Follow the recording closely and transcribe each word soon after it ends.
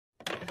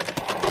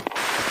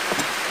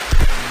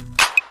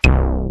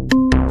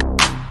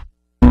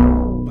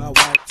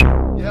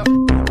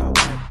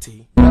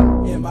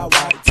my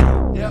white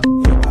tee. Yep.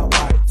 In my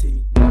white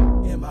tee.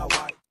 In my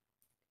white.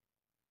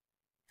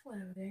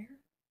 Hello there.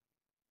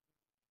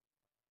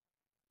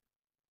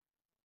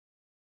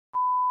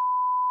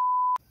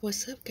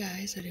 What's up,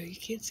 guys? I know you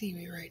can't see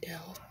me right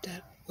now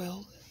that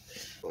well.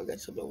 I got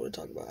something I want to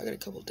talk about. I got a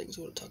couple of things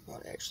I want to talk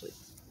about, actually.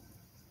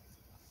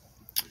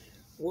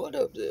 What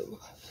up, though?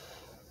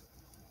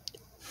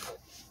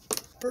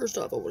 First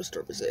off, I want to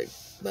start by saying,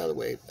 by the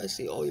way, I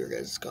see all your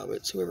guys'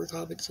 comments. Whoever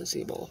comments, I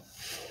see them all.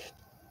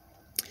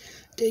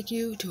 Thank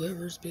you to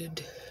whoever's been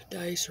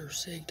nice or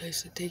saying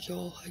nice. Thank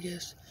y'all, I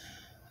guess.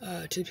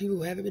 To the people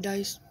who haven't been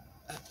nice,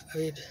 I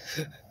mean,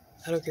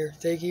 I don't care.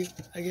 Thank you,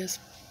 I guess.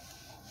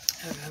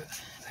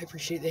 I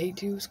appreciate the hate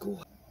too. It's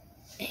cool.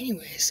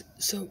 Anyways,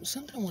 so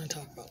something I want to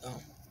talk about, though.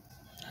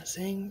 I'm not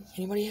saying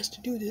anybody has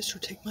to do this or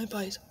take my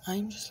advice. I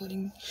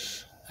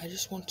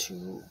just want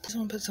to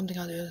put something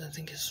out there that I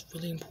think is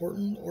really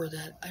important, or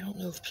that I don't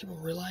know if people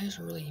realize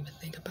or really even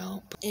think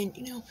about. And,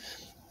 you know,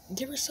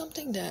 there was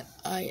something that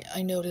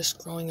I noticed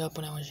growing up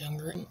when I was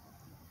younger.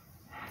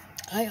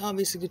 I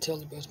obviously could tell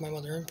that both my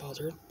mother and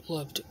father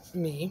loved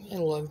me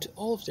and loved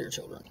all of their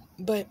children.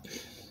 But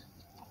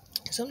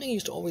something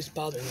used to always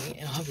bother me,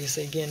 and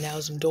obviously, again, now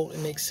as an adult, it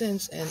makes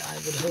sense, and I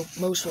would hope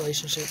most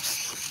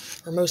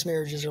relationships, or most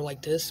marriages are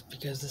like this,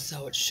 because this is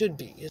how it should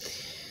be.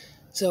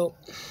 So,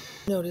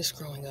 I noticed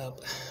growing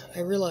up,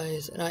 I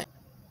realized,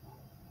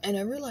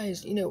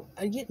 you know,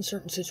 I'd get in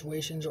certain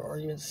situations or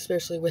arguments,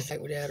 especially with my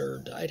dad,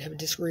 or I'd have a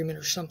disagreement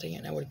or something,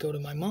 and I would go to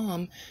my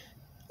mom,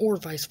 or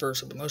vice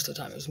versa, but most of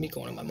the time it was me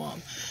going to my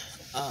mom.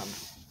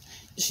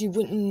 She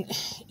wouldn't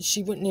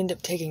end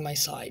up taking my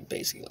side,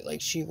 basically.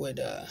 Like, she would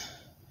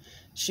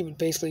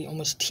basically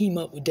almost team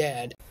up with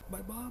Dad.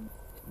 My mom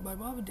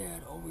and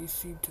Dad always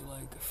seemed to,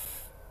 like,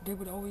 they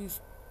would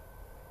always,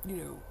 you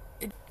know,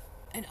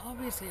 and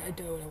obviously I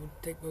know, and I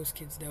would think most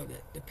kids know,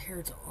 that the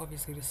parents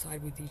obviously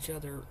decide with each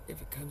other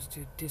if it comes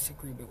to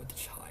disagreement with the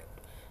child.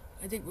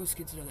 I think most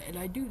kids know that, and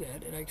I do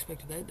that, and I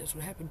expected that, that's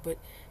what happened, but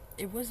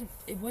it wasn't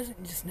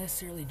just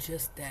necessarily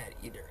just that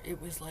either.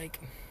 It was like,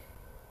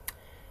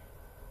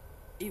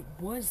 it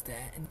was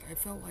that, and I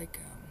felt like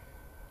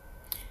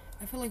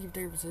if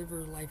there was ever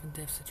a life and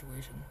death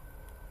situation,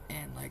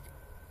 and, like,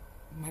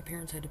 my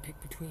parents had to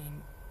pick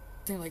between,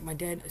 say, like, my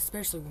dad,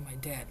 especially with my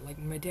dad, like,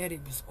 my dad,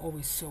 it was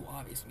always so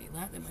obvious to me,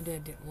 not that my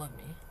dad didn't love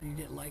me, he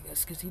didn't like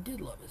us, because he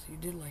did love us, he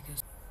did like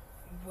us.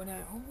 What I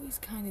always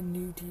kind of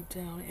knew deep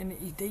down, and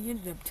they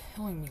ended up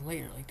telling me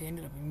later, like, they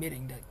ended up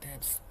admitting that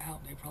that's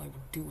out, they probably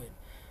would do it.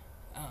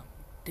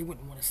 They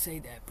wouldn't want to say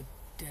that, but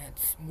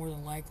that's more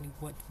than likely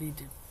what would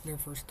be their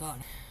first thought.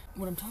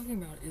 What I'm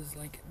talking about is,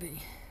 like,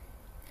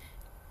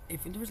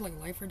 if there was, like, a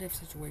life or death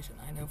situation,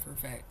 I know for a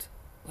fact,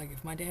 like,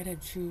 if my dad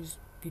had to choose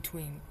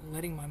between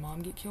letting my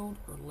mom get killed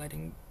or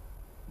letting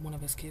one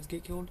of his kids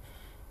get killed,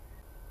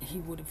 he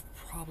would have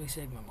probably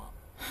saved my mom.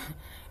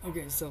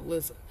 Okay, so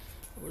listen,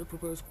 I would have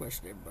proposed a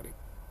question to everybody.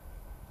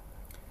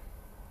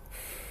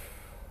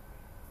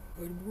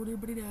 I'm going to warn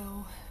everybody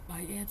now, my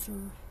answer,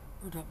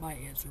 or not my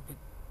answer, but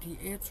the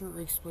answer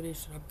or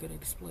explanation I'm going to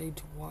explain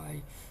to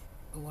why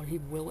a lot of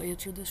people will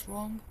answer this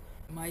wrong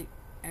might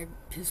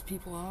piss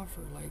people off,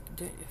 or, like,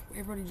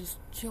 everybody just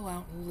chill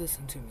out and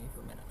listen to me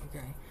for a minute,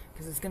 okay?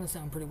 Because it's going to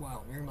sound pretty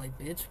wild. You're like,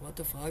 bitch, what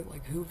the fuck?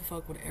 Like, who the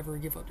fuck would ever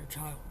give up their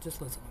child? Just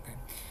listen, okay?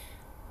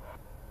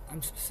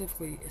 I'm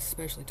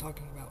especially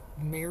talking about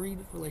married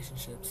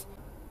relationships.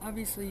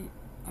 Obviously,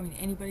 I mean,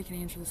 anybody can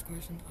answer this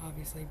question,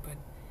 obviously, but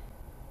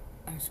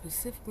I'm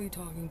specifically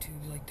talking to,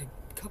 like, the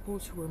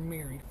couples who are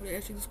married. I'm going to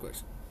ask you this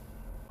question.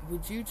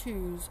 Would you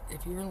choose,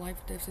 if you're in a life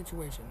or death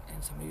situation,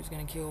 and somebody was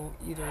going to kill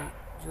either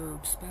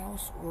your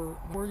spouse or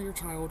your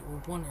child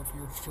or one of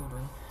your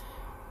children,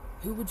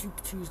 who would you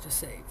choose to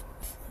save?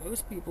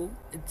 Most people,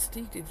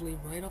 instinctively,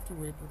 right off the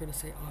rip, are going to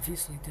say,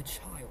 obviously, the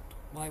child.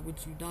 Why would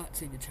you not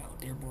save the child?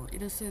 They're more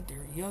innocent,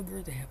 they're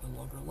younger, they have a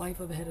longer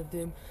life ahead of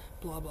them,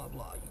 blah, blah,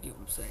 blah. You get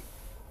what I'm saying?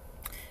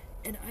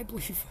 And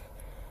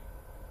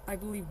I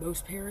believe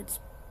most parents,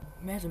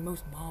 imagine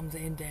most moms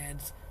and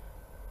dads,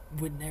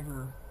 would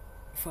never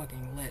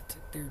fucking let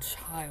their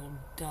child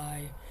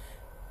die,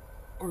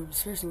 or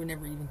especially would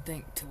never even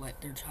think to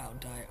let their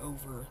child die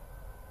over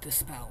the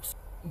spouse.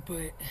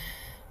 But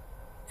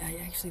I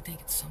actually think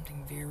it's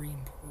something very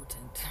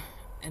important,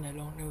 and I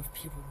don't know if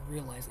people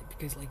realize it,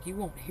 because, like, you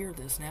won't hear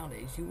this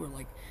nowadays. You were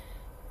like,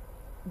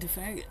 the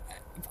fact,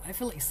 I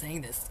feel like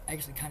saying this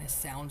actually kind of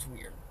sounds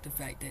weird, the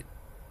fact that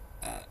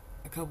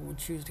a couple would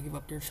choose to give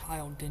up their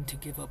child than to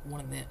give up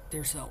one of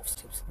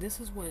themselves. This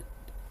is what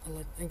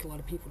I think a lot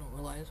of people don't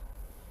realize.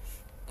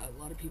 A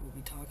lot of people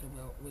be talking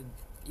about when,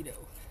 you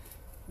know,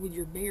 when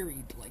you're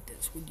married like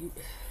this, when you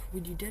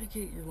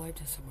dedicate your life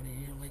to somebody,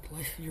 you're like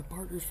your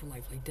partners for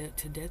life, like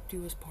to death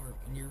do us part,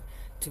 when you're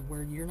to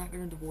where you're not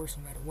going to divorce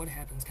no matter what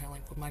happens, kind of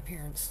like with my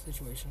parents'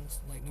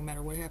 situations, like no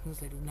matter what happens,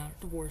 they do not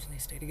divorce and they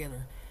stay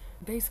together.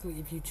 Basically,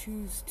 if you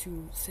choose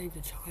to save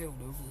the child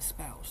over the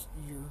spouse,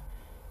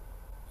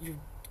 you're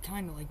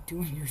kind of like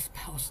doing your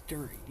spouse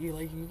dirty. You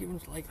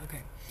get like,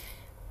 okay,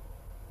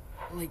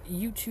 like,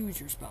 you choose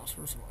your spouse,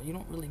 first of all. You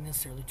don't really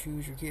necessarily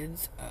choose your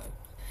kids.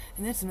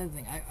 And that's another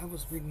thing. I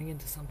was reading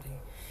into something.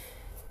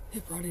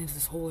 It brought into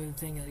this whole other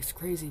thing. It's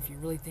crazy if you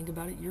really think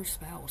about it. Your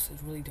spouse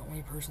is really the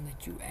only person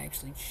that you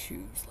actually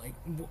choose, like,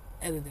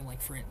 other than,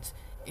 like, friends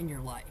in your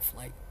life.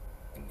 Like,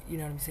 you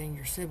know what I'm saying?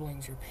 Your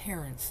siblings, your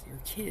parents, your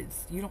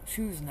kids. You don't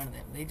choose none of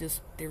them.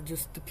 They're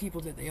just the people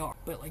that they are.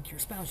 But, like, your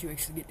spouse, you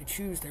actually get to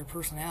choose their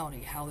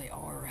personality, how they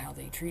are, or how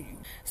they treat you.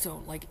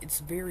 So, like, it's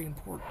very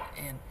important.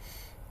 And,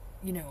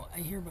 you know,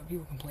 I hear about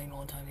people complaining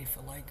all the time. They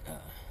feel like,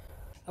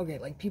 okay,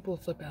 like, people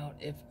flip out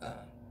if,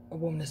 a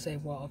woman to say,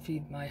 well, I'll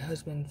feed my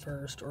husband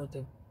first, or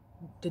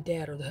the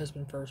dad or the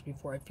husband first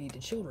before I feed the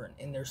children.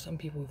 And there's some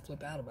people who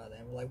flip out about that.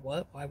 And we're like,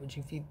 what? Why would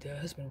you feed the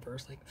husband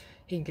first? Like,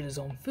 he can get his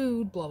own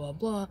food, blah, blah,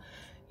 blah.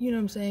 You know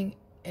what I'm saying?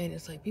 And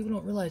it's like, people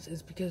don't realize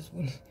it's because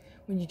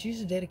when you choose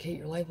to dedicate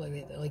your life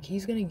like that, like,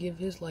 he's going to give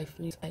his life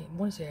for you. I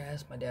want to say I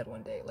asked my dad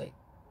one day, like,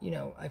 you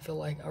know, I feel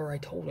like, or I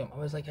told him, I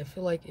was like, I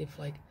feel like if,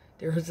 like,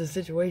 there was a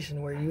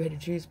situation where you had to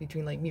choose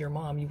between, like, me or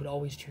mom, you would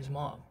always choose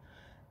mom.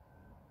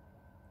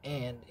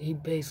 And he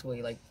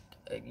basically, like,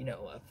 you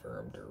know,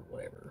 affirmed or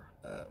whatever,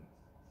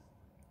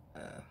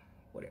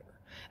 whatever.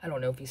 I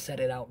don't know if he said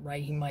it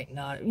outright. He might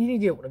not. You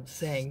get what I'm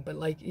saying, but,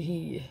 like,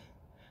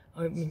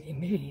 I mean,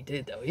 maybe he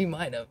did, though. He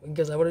might have,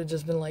 because I would have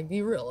just been like,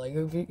 be real. Like,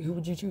 who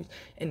would you choose?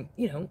 And,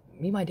 you know,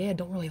 me and my dad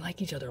don't really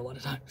like each other a lot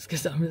of times,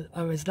 because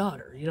I'm his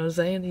daughter. You know what I'm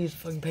saying? He's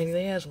fucking pain in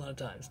the ass a lot of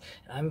times.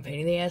 And I'm a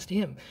pain in the ass to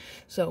him.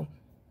 So,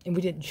 and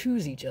we didn't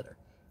choose each other.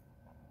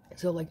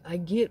 So, like, I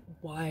get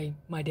why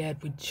my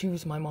dad would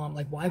choose my mom.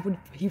 Like, why would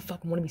he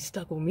fucking want to be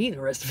stuck with me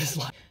the rest of his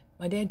life?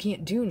 My dad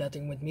can't do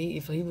nothing with me.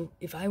 If he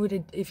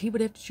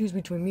would have to choose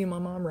between me and my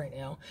mom right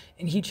now,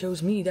 and he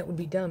chose me, that would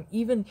be dumb.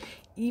 Even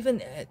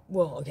at,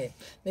 well, okay,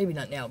 maybe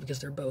not now because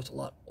they're both a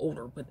lot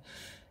older, but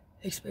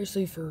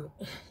especially for,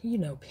 you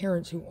know,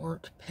 parents who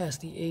aren't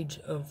past the age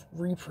of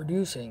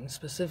reproducing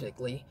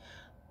specifically,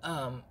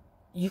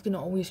 you can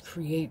always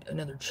create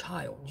another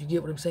child. You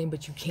get what I'm saying?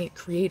 But you can't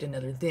create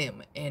another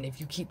them. And if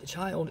you keep the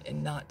child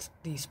and not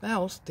the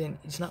spouse, then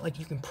it's not like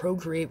you can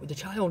procreate with the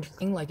child.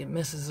 Like, it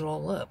messes it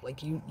all up.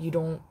 Like, you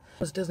don't,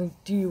 it doesn't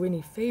do you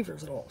any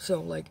favors at all.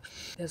 So, like,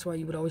 that's why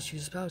you would always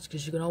choose a spouse,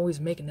 because you can always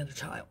make another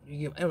child.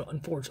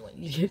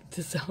 Unfortunately,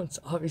 this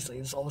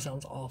all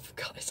sounds off,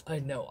 guys.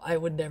 I know. I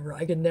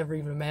could never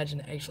even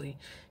imagine actually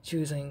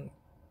choosing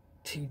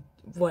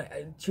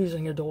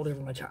adult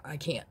over my child. I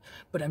can't.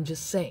 But I'm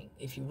just saying,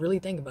 if you really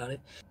think about it,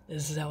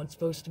 this is how it's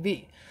supposed to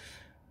be.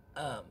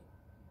 My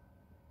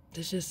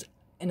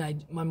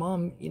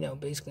mom, you know,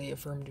 basically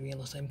affirmed to me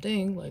the same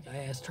thing. Like, I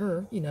asked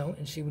her, you know,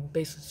 and she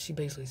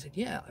basically said,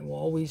 yeah, I will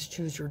always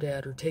choose your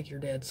dad, or take your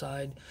dad's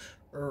side,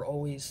 or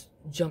always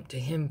jump to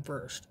him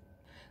first.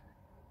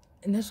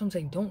 And that's what I'm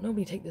saying. Don't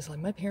nobody take this. Like,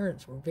 my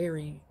parents were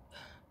very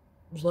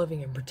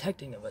loving and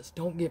protecting of us.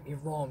 Don't get me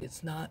wrong.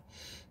 It's not,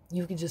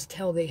 you could just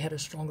tell they had a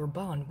stronger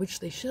bond, which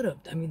they should have.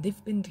 I mean,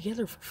 they've been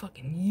together for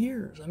fucking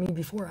years. I mean,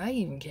 before I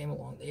even came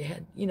along, they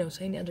had, you know,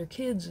 saying to their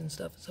kids and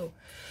stuff. So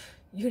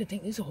you gotta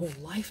think, this is a whole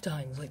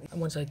lifetime. Like,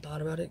 once I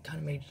thought about it, it kind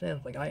of made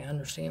sense. Like, I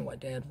understand why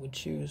dad would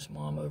choose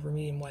mom over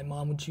me, and why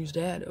mom would choose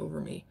dad over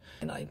me.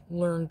 And I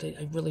learned that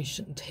I really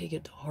shouldn't take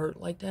it to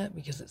heart like that,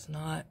 because it's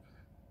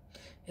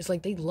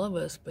like, they love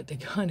us, but they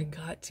kind of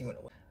got to in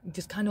a way.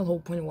 Just kind of the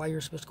whole point of why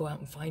you're supposed to go out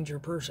and find your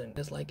person.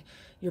 Is like,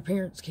 your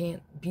parents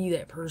can't be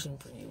that person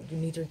for you.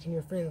 Neither can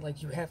your friends.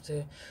 Like, you have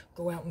to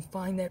go out and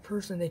find that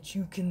person that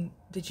you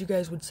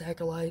guys would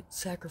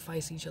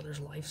sacrifice each other's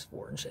lives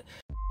for and shit.